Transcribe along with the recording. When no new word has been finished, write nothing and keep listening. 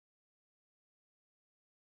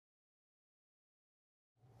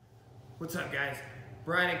What's up, guys?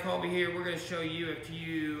 Brian and Colby here. We're going to show you a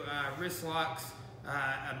few wrist locks,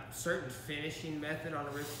 a certain finishing method on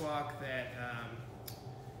a wrist lock that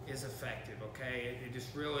is effective, okay? It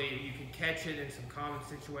just really, you can catch it in some common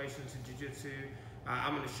situations in jiu-jitsu.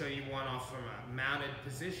 I'm going to show you one off from a mounted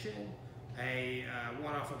position,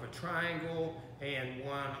 one off of a triangle, and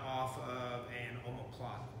one off of an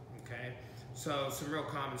omoplata, okay? So some real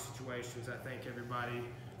common situations I think everybody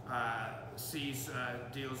sees,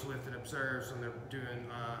 deals with, and observes when they're doing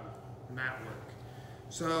mat work.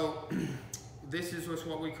 So this is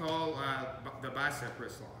what we call the bicep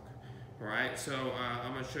wrist lock. All right, so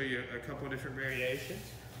I'm going to show you a couple of different variations.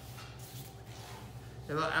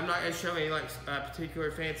 And I'm not going to show any like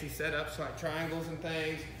particular fancy setups like triangles and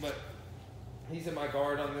things, but he's in my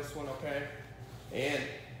guard on this one, okay? And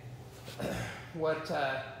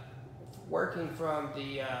working from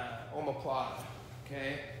the omoplata,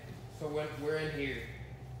 okay? So when we're in here,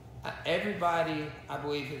 everybody, I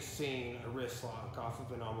believe, has seen a wrist lock off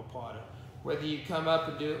of an omoplata. Whether you come up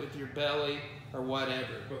and do it with your belly or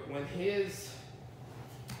whatever. But when let's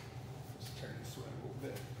turn this way a little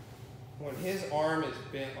bit. When his arm is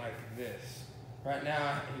bent like this, right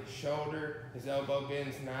now his shoulder, his elbow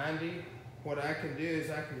bends 90. What I can do is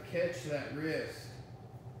I can catch that wrist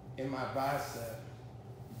in my bicep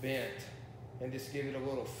bent and just give it a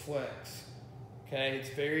little flex. Okay, it's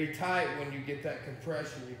very tight when you get that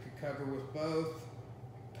compression. You can cover with both,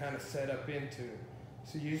 kind of set up into it.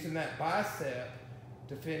 So using that bicep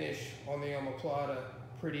to finish on the omoplata,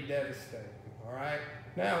 pretty devastating, all right?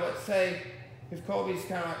 Now, let's say if Colby's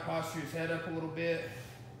kind of like posture his head up a little bit,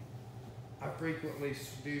 I frequently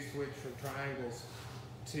do switch from triangles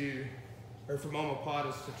from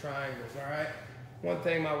omoplatas to triangles, all right? One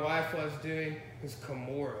thing my wife loves doing is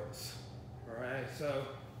kimuras, all right? So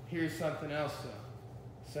here's something else though.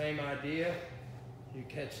 Same idea, you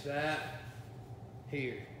catch that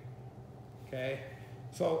here, okay?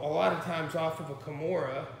 So a lot of times off of a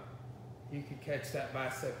kimura, you could catch that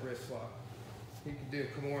bicep wrist lock. You could do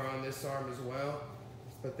a kimura on this arm as well,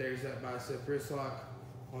 but there's that bicep wrist lock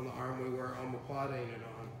on the arm we were omoplataing it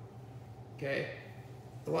on, okay?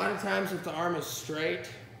 A lot of times if the arm is straight,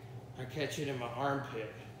 I catch it in my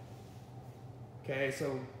armpit, okay?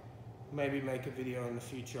 So maybe make a video in the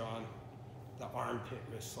future on the armpit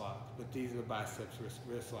wrist lock, but these are the biceps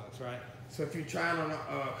wrist locks, right? So if you're trying on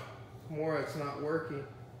a kimura, it's not working,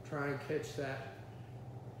 try and catch that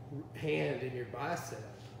hand in your bicep.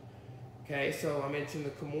 Okay, so I mentioned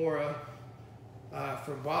the kimura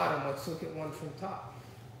from bottom. Let's look at one from top.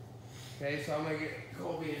 Okay, so I'm gonna get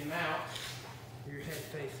Colby and mount. Your head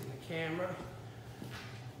facing the camera.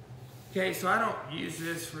 Okay, so I don't use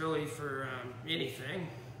this really for anything,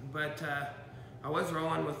 but I was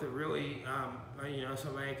rolling with a really,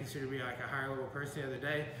 somebody I consider to be like a higher level person the other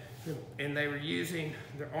day, and they were using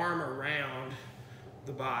their arm around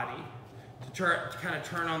the body to kind of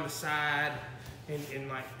turn on the side and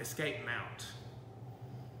like escape mount.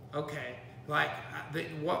 Okay, like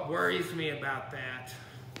what worries me about that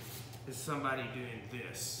is somebody doing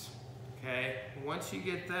this, okay? Once you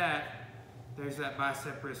get that, there's that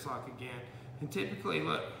bicep wrist lock again. And typically,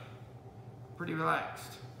 look, pretty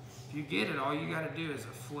relaxed. If you get it, all you gotta do is a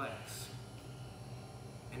flex,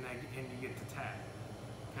 and you get the tap,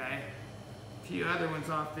 okay? A few other ones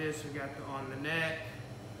off this, we got on the neck,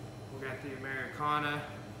 we got the Americana,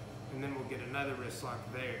 and then we'll get another wrist lock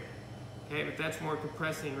there. Okay, but that's more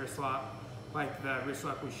compressing wrist lock, like the wrist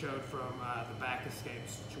lock we showed from the back escape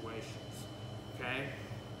situations, okay?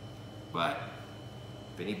 But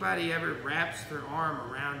if anybody ever wraps their arm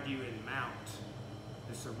around you in mount,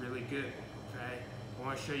 this is a really good one, okay? I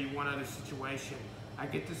want to show you one other situation. I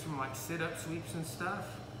get this from like sit-up sweeps and stuff,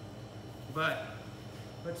 but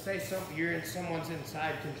let's say you're in someone's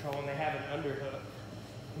inside control and they have an underhook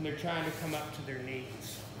and they're trying to come up to their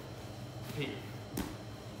knees. Here.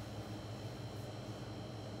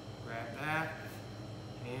 Grab that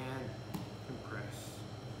and compress.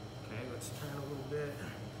 Okay, let's turn a little bit.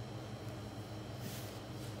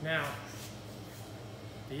 Now,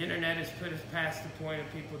 the internet has put us past the point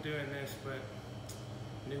of people doing this, but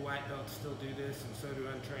new white belts still do this, and so do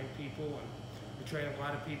untrained people. And we train a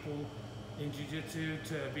lot of people in jiu-jitsu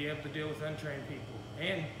to be able to deal with untrained people.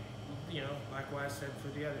 And, like what I said for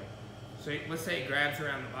the other. So let's say it grabs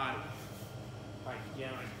around the body. Like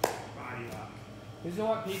body lock. This is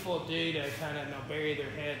what people do to kind of bury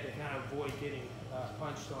their head to kind of avoid getting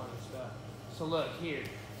punched on and stuff. So look here.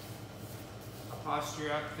 I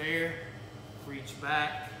posture up there, reach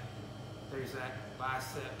back. There's that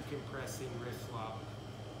bicep compressing wrist lock.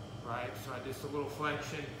 Right, so I just a little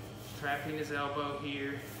flexion, trapping his elbow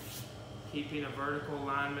here, keeping a vertical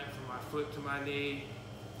alignment from my foot to my knee,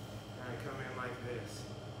 and I come in like this.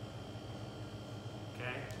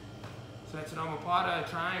 Okay? So that's an omoplata, a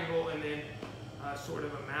triangle, and then sort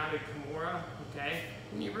of a mounted Kimura, okay?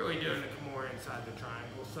 And you're really doing the Kimura inside the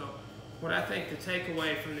triangle. So what I think the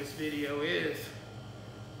takeaway from this video is,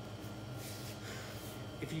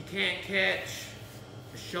 if you can't catch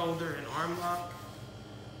a shoulder and arm lock,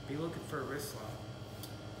 be looking for a wrist lock.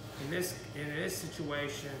 In this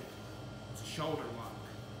situation, it's a shoulder lock,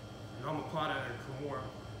 an omoplata or Kimura.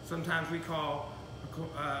 Sometimes we call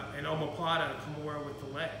an omoplata a Kimura with the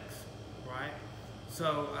legs, right?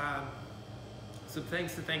 So some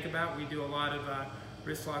things to think about. We do a lot of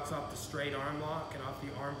wrist locks off the straight arm lock and off the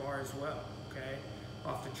arm bar as well, okay?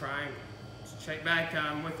 Off the triangle. So check back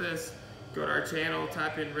with us. Go to our channel,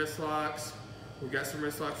 type in wrist locks. We've got some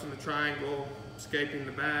wrist locks in the triangle, escaping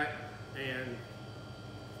the back, and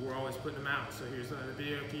we're always putting them out. So here's another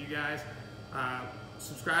video for you guys.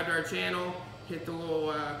 Subscribe to our channel, hit the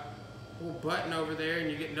little button over there, and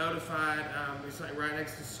you get notified. It's like right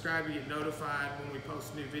next to subscribe, you get notified when we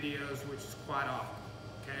post new videos, which is quite often.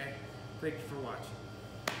 Okay? Thank you for watching.